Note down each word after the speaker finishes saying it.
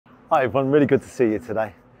Hi everyone, really good to see you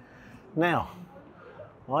today. Now,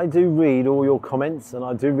 I do read all your comments and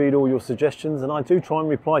I do read all your suggestions and I do try and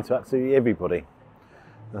reply to absolutely everybody.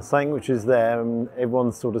 Now, something which is there, and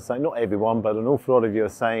everyone's sort of saying, not everyone, but an awful lot of you are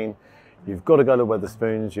saying, you've got to go to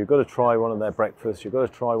Wetherspoons, you've got to try one of their breakfasts, you've got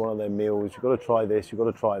to try one of their meals, you've got to try this, you've got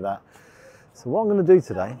to try that. So what I'm going to do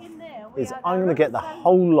today is I'm going to get the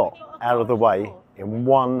whole lot out of the way in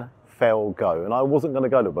one fell go. And I wasn't going to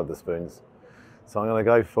go to Wetherspoons. So I'm going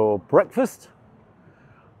to go for breakfast,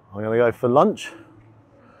 I'm going to go for lunch,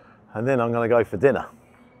 and then I'm going to go for dinner.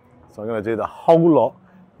 So I'm going to do the whole lot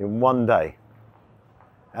in one day.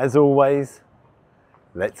 As always,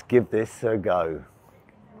 let's give this a go.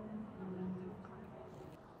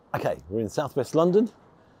 Okay, we're in southwest London.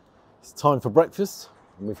 It's time for breakfast,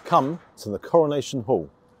 and we've come to the Coronation Hall.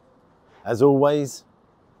 As always,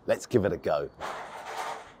 let's give it a go.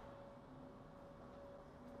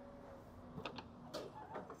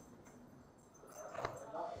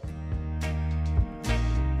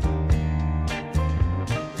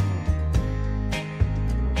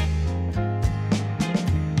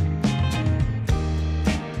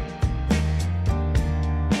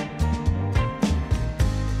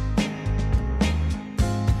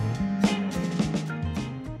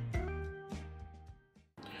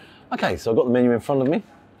 Okay, so I've got the menu in front of me.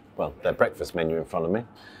 Well, their breakfast menu in front of me.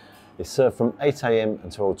 It's served from 8 AM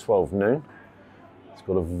until 12 noon. It's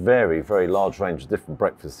got a very, very large range of different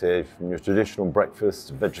breakfasts here, from your traditional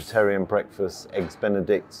breakfast, vegetarian breakfast, eggs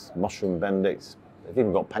benedicts, mushroom benedicts. They've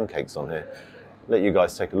even got pancakes on here. Let you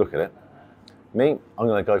guys take a look at it. Me, I'm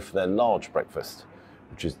going to go for their large breakfast,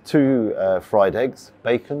 which is 2 fried eggs,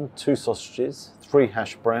 bacon, 2 sausages, 3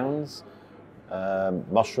 hash browns,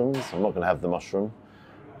 mushrooms. I'm not going to have the mushroom.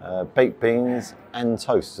 Baked beans and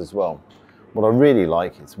toast as well. What I really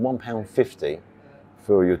like, it's £1.50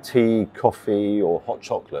 for your tea, coffee or hot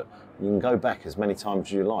chocolate. You can go back as many times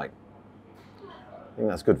as you like. I think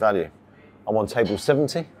that's good value. I'm on table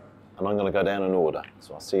 70 and I'm going to go down and order.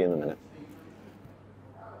 So I'll see you in a minute.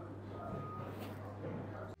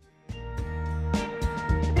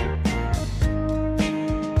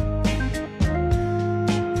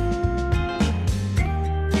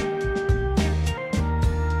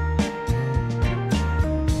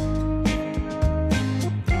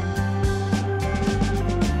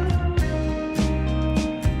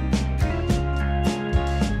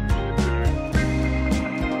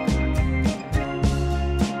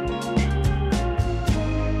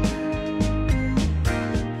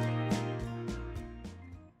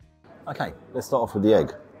 Okay, let's start off with the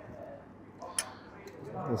egg.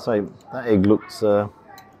 I'll say that egg looks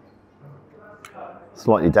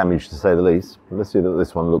slightly damaged to say the least, but let's see what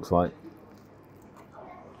this one looks like.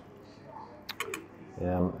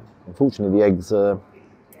 Yeah, unfortunately the egg's a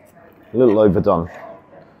little overdone.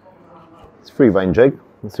 It's a free range egg,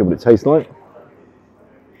 let's see what it tastes like.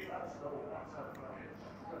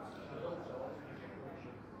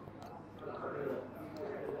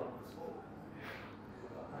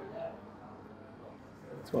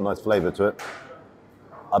 It's got a nice flavour to it.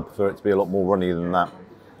 I prefer it to be a lot more runny than that.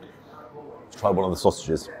 Let's try one of the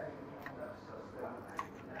sausages.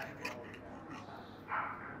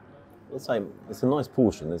 Let's say it's a nice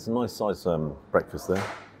portion. It's a nice size breakfast there.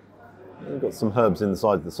 You've got some herbs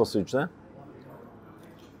inside the sausage there.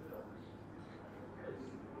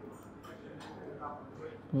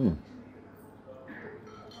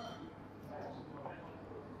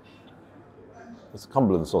 It's a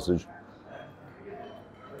Cumberland sausage.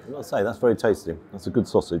 I've got to say, that's very tasty. That's a good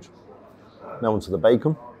sausage. Now onto the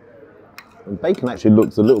bacon. And bacon actually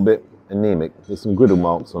looks a little bit anemic. There's some griddle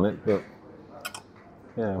marks on it, but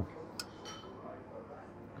yeah.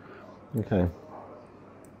 Okay.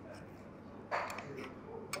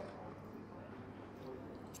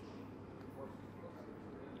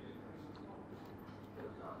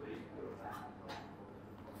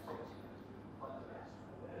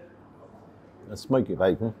 A smoky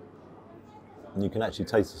bacon. And you can actually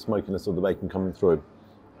taste the smokiness of the bacon coming through.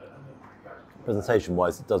 Presentation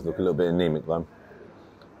wise, it does look a little bit anemic though.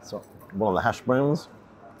 So, one of the hash browns.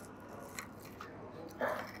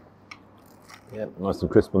 Yep, nice and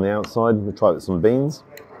crisp on the outside. We'll try it with some beans.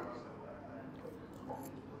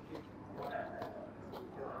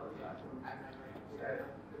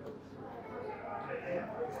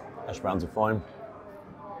 Hash browns are fine.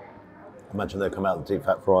 I imagine they'll come out of the deep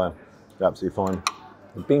fat fryer. They're absolutely fine.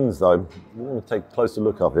 The beans though, you want to take a closer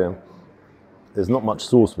look up here. There's not much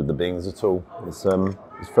sauce with the beans at all. It's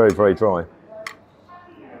very, very dry.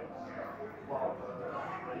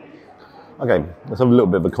 Okay, let's have a little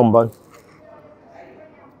bit of a combo.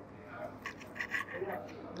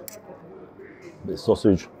 A bit of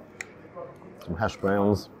sausage, some hash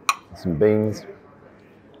browns, some beans.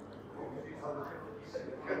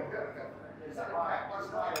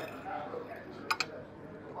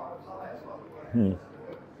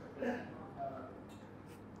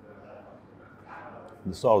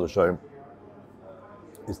 The star of the show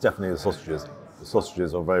is definitely the sausages. The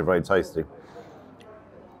sausages are very, very tasty.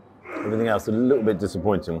 Everything else a little bit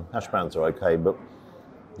disappointing. Hash browns are okay, but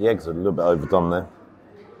the eggs are a little bit overdone there.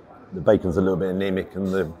 The bacon's a little bit anemic and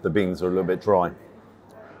the beans are a little bit dry.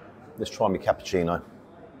 Let's try my cappuccino.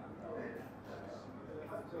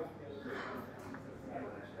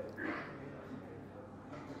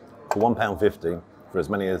 For £1.50, for as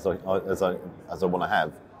many as I want to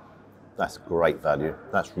have, that's great value.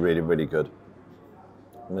 That's really, really good.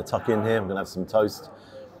 I'm going to tuck in here, I'm going to have some toast,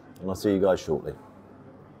 and I'll see you guys shortly.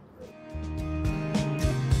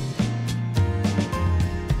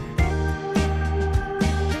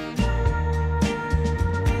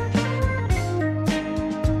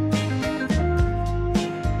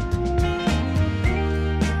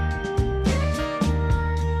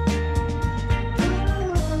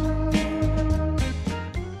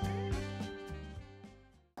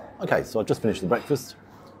 Okay, so I've just finished the breakfast.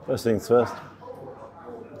 First things first,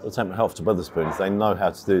 I'll take my health to Wetherspoons. They know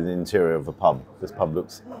how to do the interior of a pub. This pub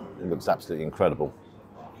looks absolutely incredible.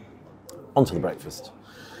 Onto the breakfast.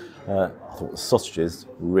 I thought the sausages,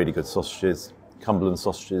 really good sausages. Cumberland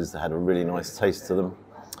sausages, they had a really nice taste to them.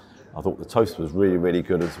 I thought the toast was really, really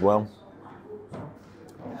good as well.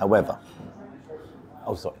 However,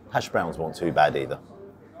 oh sorry, hash browns weren't too bad either.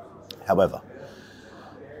 However,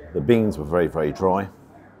 the beans were very, very dry.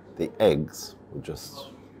 The eggs were just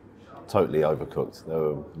totally overcooked. They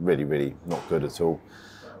were really, really not good at all.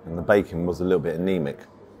 And the bacon was a little bit anemic.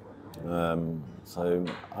 So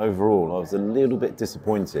overall, I was a little bit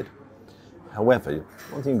disappointed. However,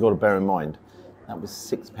 one thing you've got to bear in mind, that was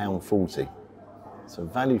 £6.40. So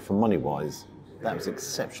value for money wise, that was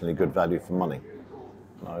exceptionally good value for money.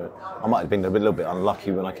 I might have been a little bit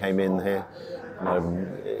unlucky when I came in here.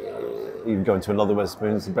 You go into another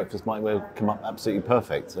Wetherspoons, the breakfast might well come up absolutely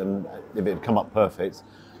perfect. And if it had come up perfect,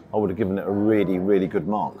 I would have given it a really, really good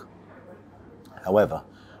mark. However,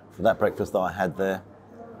 for that breakfast that I had there,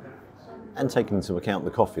 and taking into account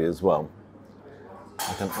the coffee as well,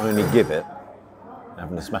 I can only give it,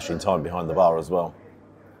 having a smashing time behind the bar as well,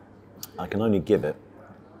 I can only give it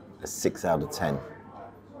a 6 out of 10.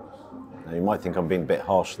 Now you might think I'm being a bit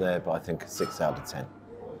harsh there, but I think a 6 out of 10.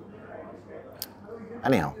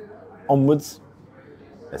 Anyhow, onwards,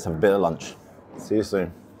 let's have a bit of lunch. See you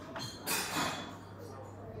soon.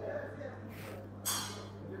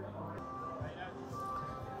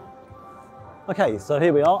 Okay, so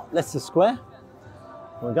here we are, Leicester Square.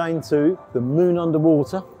 We're going to the Moon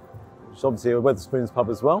Underwater, which is obviously a Wetherspoons pub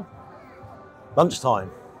as well.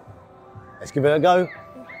 Lunchtime. Let's give it a go.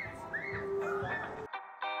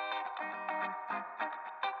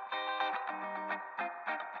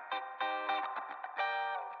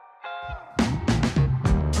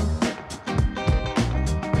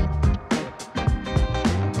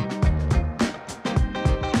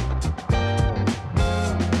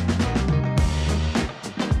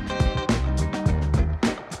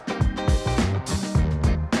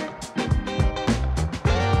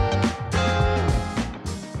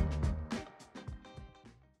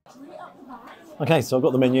 Okay, so I've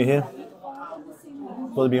got the menu here.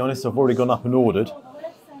 Got to be honest, I've already gone up and ordered.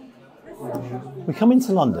 We come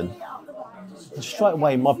into London, and straight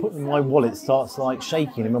away my wallet starts like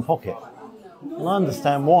shaking in my pocket. And I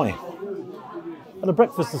understand why. I had a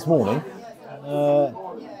breakfast this morning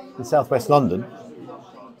in southwest London,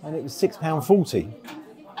 and it was £6.40.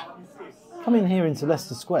 Come in here into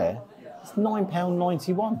Leicester Square, it's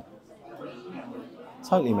 £9.91.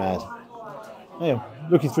 Totally mad. Yeah,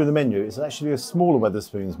 looking through the menu, it's actually a smaller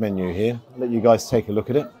Wetherspoons menu here. I'll let you guys take a look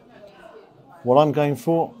at it. What I'm going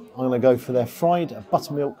for, I'm going to go for their fried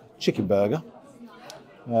buttermilk chicken burger.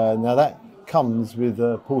 Now that comes with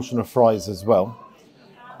a portion of fries as well.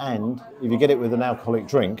 And if you get it with an alcoholic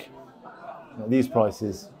drink, at these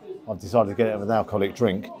prices, I've decided to get it with an alcoholic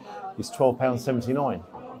drink, it's £12.79.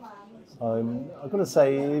 So I've got to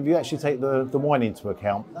say, if you actually take the wine into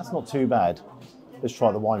account, that's not too bad. Let's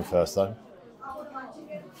try the wine first though.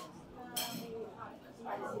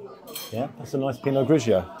 Yeah, that's a nice Pinot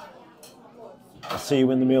Grigio. I'll see you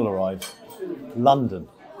when the meal arrives. London,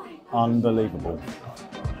 unbelievable.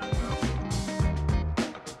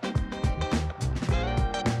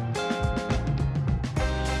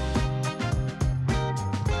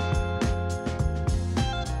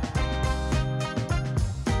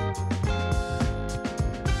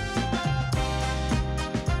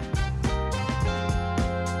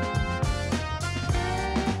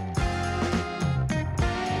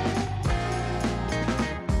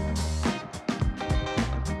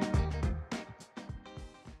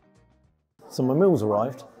 So my meal's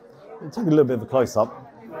arrived. I'll take a little bit of a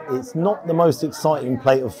close-up. It's not the most exciting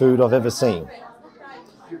plate of food I've ever seen.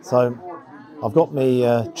 So I've got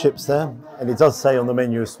my chips there, and it does say on the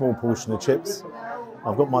menu a small portion of chips.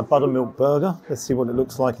 I've got my buttermilk burger. Let's see what it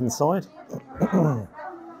looks like inside.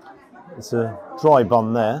 It's a dry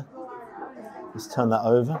bun there. Let's turn that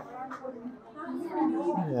over.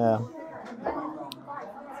 Yeah.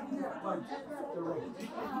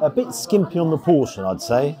 A bit skimpy on the portion, I'd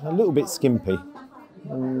say. A little bit skimpy.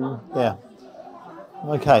 Yeah.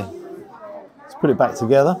 Okay. Let's put it back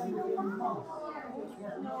together.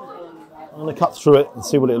 I'm going to cut through it and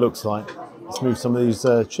see what it looks like. Let's move some of these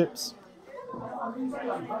chips.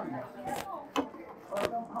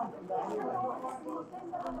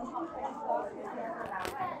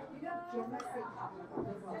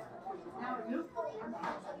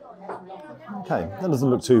 Okay, that doesn't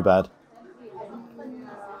look too bad.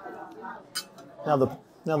 Now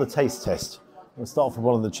the taste test. We'll start off with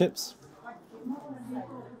one of the chips.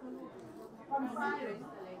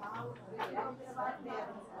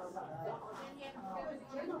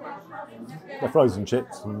 They're frozen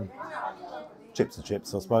chips, and chips are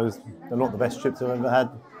chips, I suppose. They're not the best chips I've ever had.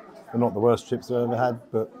 They're not the worst chips I've ever had,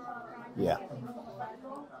 but yeah.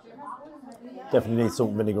 Definitely need salt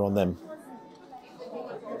and vinegar on them.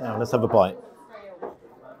 Now let's have a bite.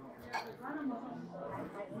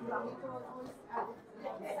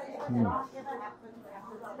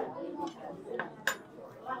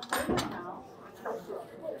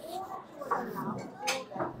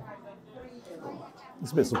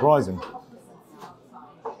 It's a bit surprising.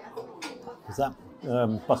 Because that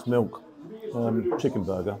buttermilk chicken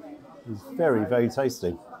burger is very, very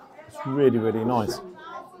tasty. It's really, really nice.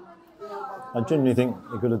 I genuinely think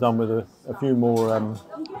they could have done with a few more,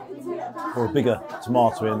 or a bigger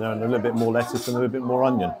tomato in there and a little bit more lettuce and a little bit more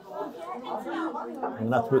onion. I'm going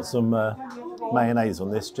to have to put some mayonnaise on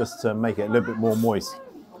this just to make it a little bit more moist.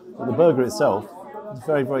 But the burger itself is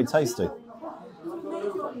very, very tasty.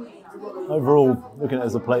 Overall, looking at it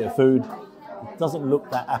as a plate of food, it doesn't look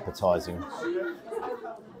that appetising.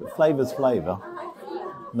 But flavour's flavour,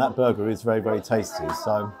 and that burger is very, very tasty,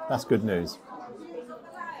 so that's good news.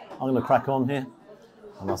 I'm going to crack on here,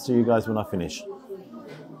 and I'll see you guys when I finish.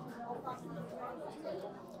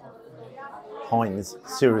 Heinz,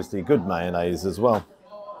 seriously good mayonnaise as well.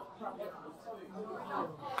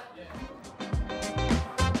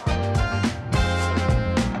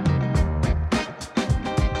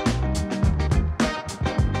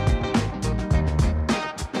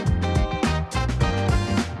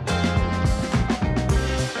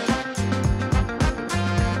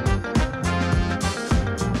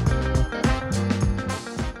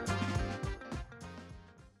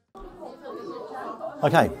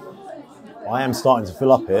 Okay, I am starting to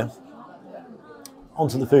fill up here.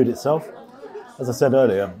 Onto the food itself. As I said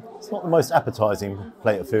earlier, it's not the most appetising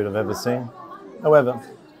plate of food I've ever seen. However,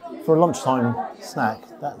 for a lunchtime snack,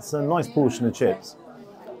 that's a nice portion of chips.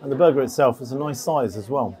 And the burger itself is a nice size as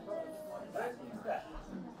well.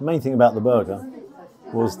 The main thing about the burger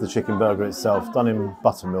was the chicken burger itself, done in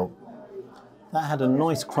buttermilk. That had a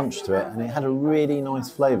nice crunch to it, and it had a really nice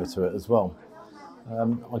flavour to it as well.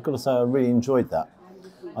 I've got to say I really enjoyed that.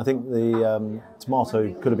 I think the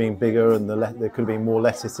tomato could have been bigger and there could have been more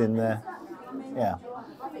lettuce in there. Yeah.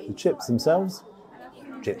 The chips themselves,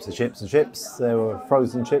 chips are chips are chips. They were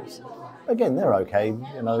frozen chips. Again, they're okay.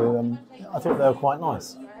 You know, I thought they were quite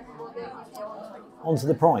nice. On to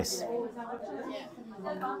the price.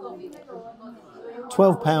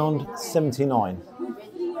 £12.79.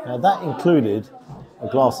 Now that included a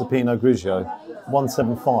glass of Pinot Grigio,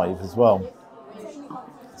 £1.75 as well.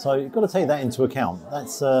 So you've got to take that into account.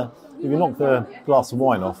 That's if you knock the glass of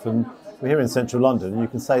wine off, and we're here in central London, you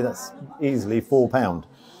can say that's easily £4.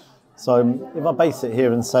 So if I base it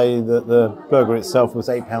here and say that the burger itself was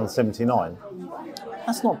 £8.79,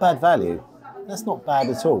 that's not bad value. That's not bad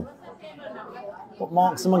at all. What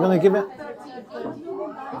marks am I going to give it?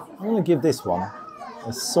 I'm going to give this one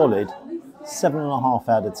a solid 7.5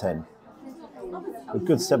 out of 10. A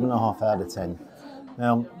good 7.5 out of 10.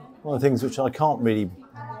 Now, one of the things which I can't really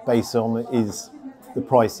base on is the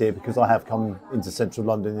price here, because I have come into central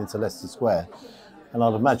London, into Leicester Square, and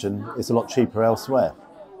I'd imagine it's a lot cheaper elsewhere.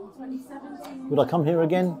 Would I come here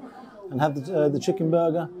again and have the chicken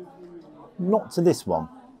burger? Not to this one.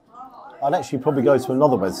 I'd actually probably go to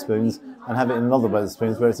another Wetherspoons and have it in another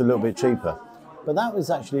Wetherspoons where it's a little bit cheaper. But that was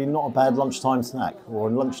actually not a bad lunchtime snack, or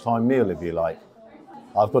a lunchtime meal if you like.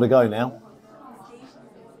 I've got to go now.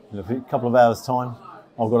 In a couple of hours' time,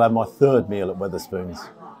 I've got to have my third meal at Wetherspoons.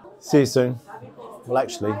 See you soon. Well,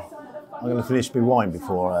 actually, I'm going to finish my wine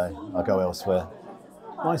before I go elsewhere.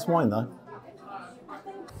 Nice wine though.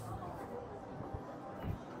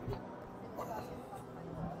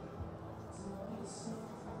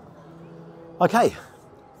 Okay,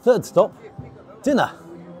 third stop, dinner.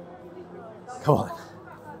 Come on.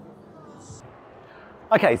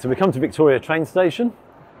 Okay, so we come to Victoria train station,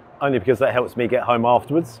 only because that helps me get home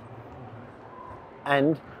afterwards.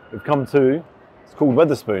 And we've come to, it's called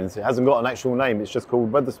Wetherspoons. It hasn't got an actual name, it's just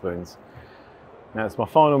called Wetherspoons. Now it's my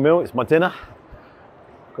final meal, it's my dinner.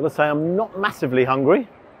 I've got to say I'm not massively hungry.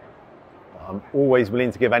 I'm always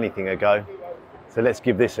willing to give anything a go. So let's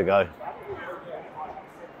give this a go.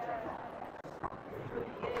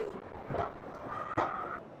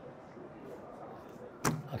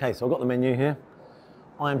 Okay, so I've got the menu here.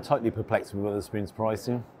 I am totally perplexed with Wetherspoons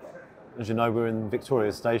pricing. As you know, we're in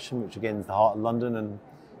Victoria Station, which again is the heart of London and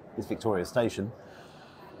is Victoria Station.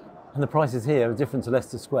 And the prices here are different to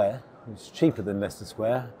Leicester Square, which is cheaper than Leicester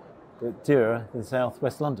Square, but dearer than South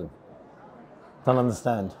West London. Don't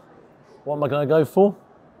understand. What am I going to go for?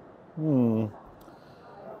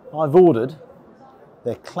 I've ordered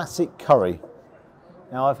their classic curry.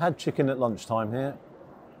 Now I've had chicken at lunchtime here,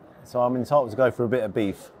 so I'm entitled to go for a bit of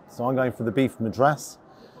beef. So I'm going for the beef madras.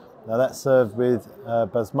 Now that's served with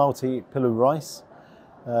basmati pilau rice,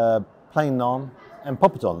 plain naan and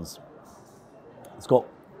poppadoms. It's got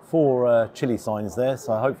 4 chilli signs there,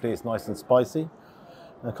 so hopefully it's nice and spicy.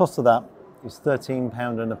 And the cost of that is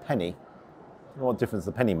 £13 and a penny. I don't know what difference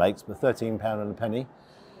the penny makes, but £13 and a penny.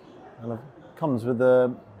 And it comes with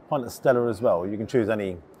a pint of Stella as well. You can choose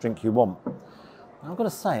any drink you want. And I've got to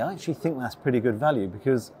say, I actually think that's pretty good value,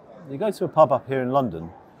 because you go to a pub up here in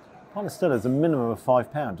London, a pint of Stella is a minimum of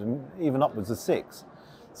 £5 and even upwards of £6.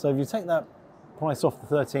 So if you take that price off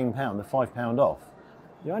the £13, the £5 off,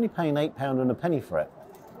 you're only paying £8 and a penny for it.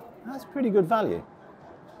 That's pretty good value.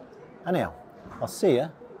 Anyhow, I'll see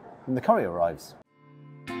you when the curry arrives.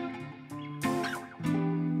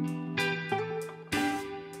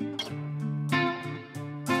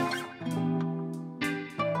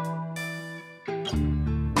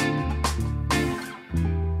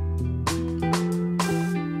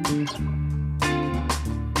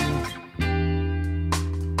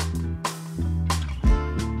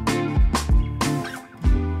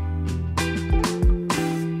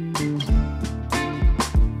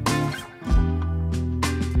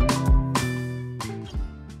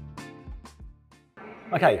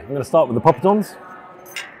 Okay, I'm going to start with the poppadoms.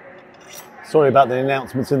 Sorry about the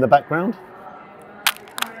announcements in the background.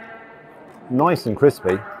 Nice and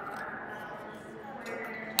crispy.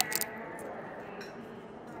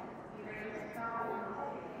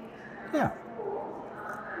 Yeah.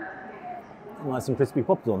 Nice and crispy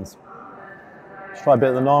poppadoms. Let's try a bit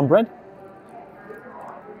of the naan bread.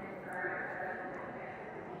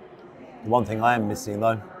 The one thing I am missing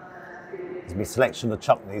though is my selection of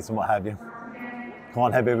chutneys and what have you.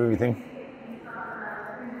 Can't have everything.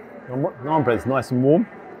 Naan bread's nice and warm.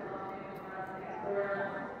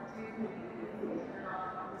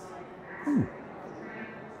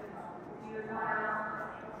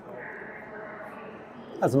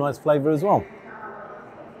 Has a nice flavour as well.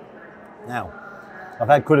 Now, I've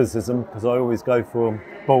had criticism because I always go for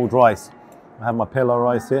boiled rice. I have my pilau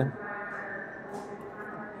rice here.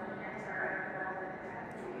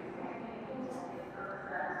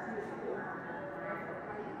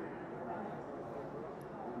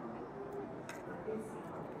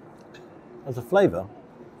 As a flavour,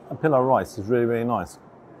 a pilau rice is really, really nice.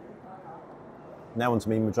 Now onto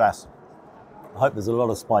me madras. I hope there's a lot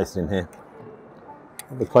of spice in here.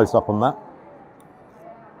 A bit close up on that.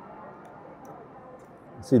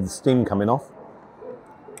 You see the steam coming off.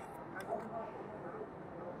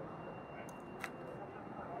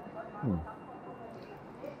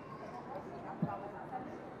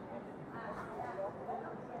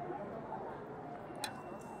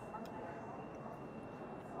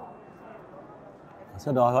 I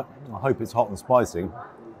said I hope it's hot and spicy,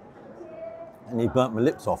 and he burnt my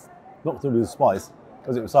lips off, not to do with the spice,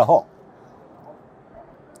 because it was so hot.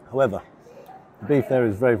 However, the beef there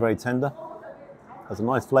is very, very tender, has a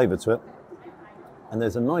nice flavour to it, and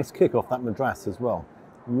there's a nice kick off that madras as well.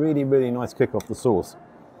 Really, really nice kick off the sauce.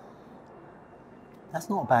 That's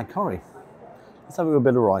not a bad curry. Let's have a little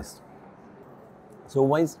bit of rice. As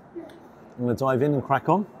always, I'm going to dive in and crack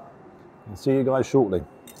on. I'll see you guys shortly.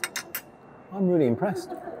 I'm really impressed.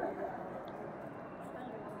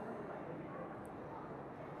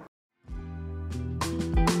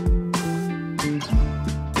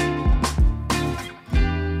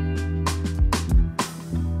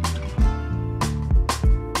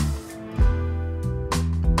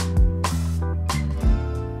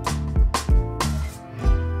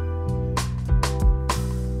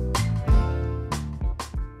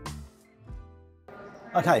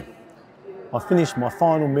 Okay, I finished my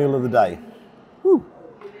final meal of the day. Whew.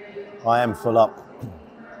 I am full up.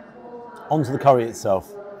 Onto the curry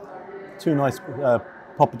itself. Two nice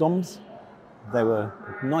poppadoms. They were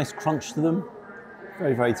a nice crunch to them.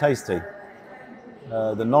 Very, very tasty.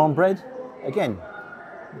 The naan bread, again,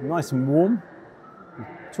 nice and warm.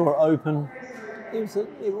 Tore it open.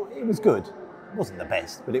 It was good. It wasn't the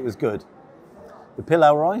best, but it was good. The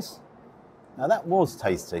pilau rice, now that was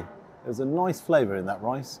tasty. There was a nice flavour in that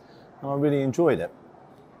rice, and I really enjoyed it.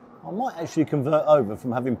 I might actually convert over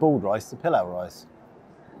from having boiled rice to pilau rice.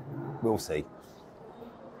 We'll see.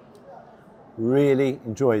 Really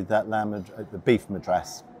enjoyed that the beef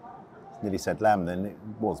madras. Nearly said lamb then, it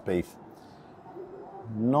was beef.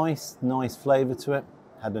 Nice flavour to it.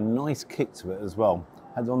 Had a nice kick to it as well.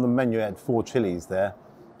 Had on the menu, it had 4 chilies there.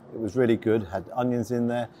 It was really good. Had onions in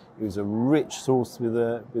there. It was a rich sauce with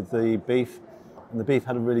the beef, and the beef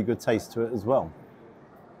had a really good taste to it as well.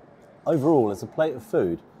 Overall, as a plate of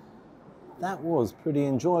food, that was pretty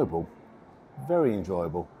enjoyable. Very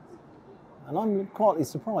enjoyable. And I'm quietly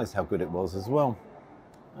surprised how good it was as well.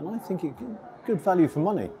 And I think it good value for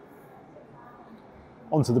money.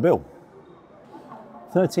 Onto the bill.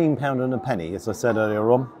 £13 and a penny, as I said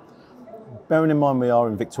earlier on. Bearing in mind we are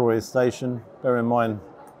in Victoria Station, bear in mind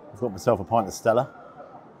I've got myself a pint of Stella.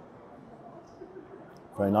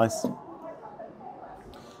 Very nice.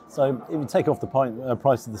 So if you take off the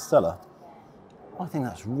price of the Stella, I think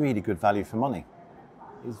that's really good value for money.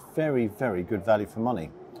 It's very, very good value for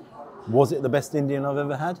money. Was it the best Indian I've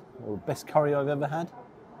ever had? Or the best curry I've ever had?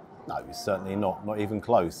 No, it's certainly not even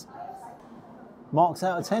close. Marks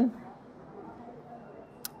out of 10?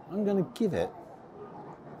 I'm going to give it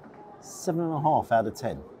 7.5 out of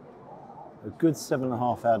 10. A good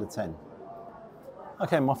 7.5 out of 10.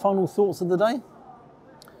 Okay, my final thoughts of the day.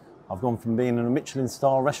 I've gone from being in a Michelin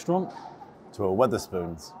star restaurant to a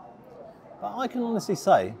Wetherspoons. But I can honestly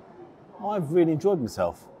say, I've really enjoyed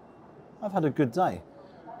myself. I've had a good day,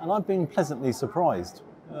 and I've been pleasantly surprised.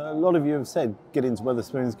 A lot of you have said, get into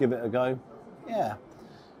Wetherspoons, give it a go. Yeah.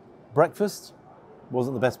 Breakfast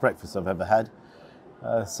wasn't the best breakfast I've ever had.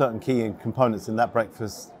 Certain key components in that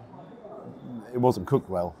breakfast, it wasn't cooked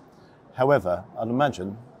well. However, I'd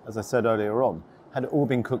imagine, as I said earlier on, had it all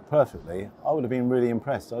been cooked perfectly, I would have been really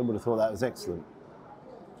impressed. I would have thought that was excellent.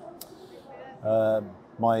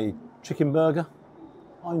 My chicken burger,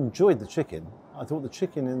 I enjoyed the chicken. I thought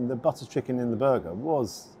the butter chicken in the burger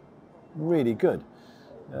was really good.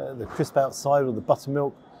 The crisp outside with the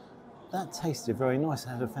buttermilk, that tasted very nice. It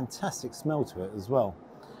had a fantastic smell to it as well.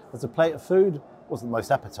 As a plate of food, wasn't the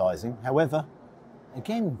most appetizing. However,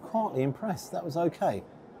 again, quietly impressed. That was okay.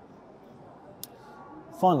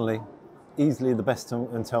 Finally, easily the best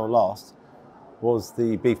until last, was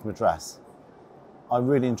the beef madras. I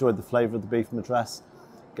really enjoyed the flavour of the beef madras.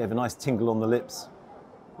 Gave a nice tingle on the lips.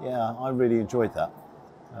 Yeah, I really enjoyed that.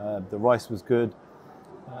 The rice was good.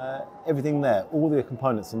 Everything there, all the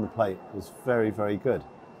components on the plate was very, very good.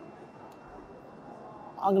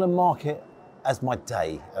 I'm going to mark it as my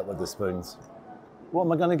day at Wetherspoons. What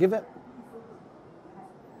am I going to give it?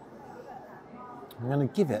 I'm going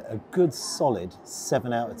to give it a good solid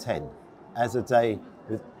 7 out of 10 as a day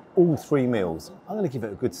with all 3 meals. I'm going to give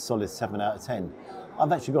it a good solid 7 out of 10.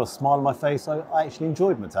 I've actually got a smile on my face. I actually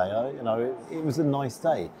enjoyed my day. It was a nice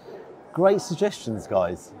day. Great suggestions,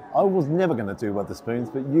 guys. I was never going to do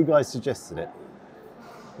Wetherspoons, but you guys suggested it.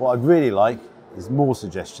 What I'd really like is more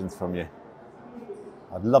suggestions from you.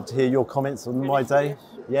 I'd love to hear your comments on my day.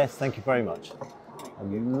 Yes, thank you very much.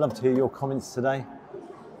 I'd love to hear your comments today.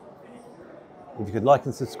 If you could like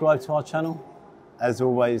and subscribe to our channel, as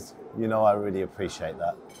always, you know I really appreciate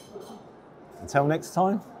that. Until next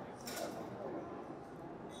time,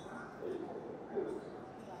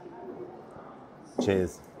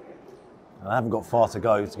 cheers. And I haven't got far to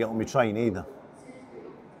go to get on my train either.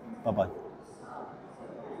 Bye-bye.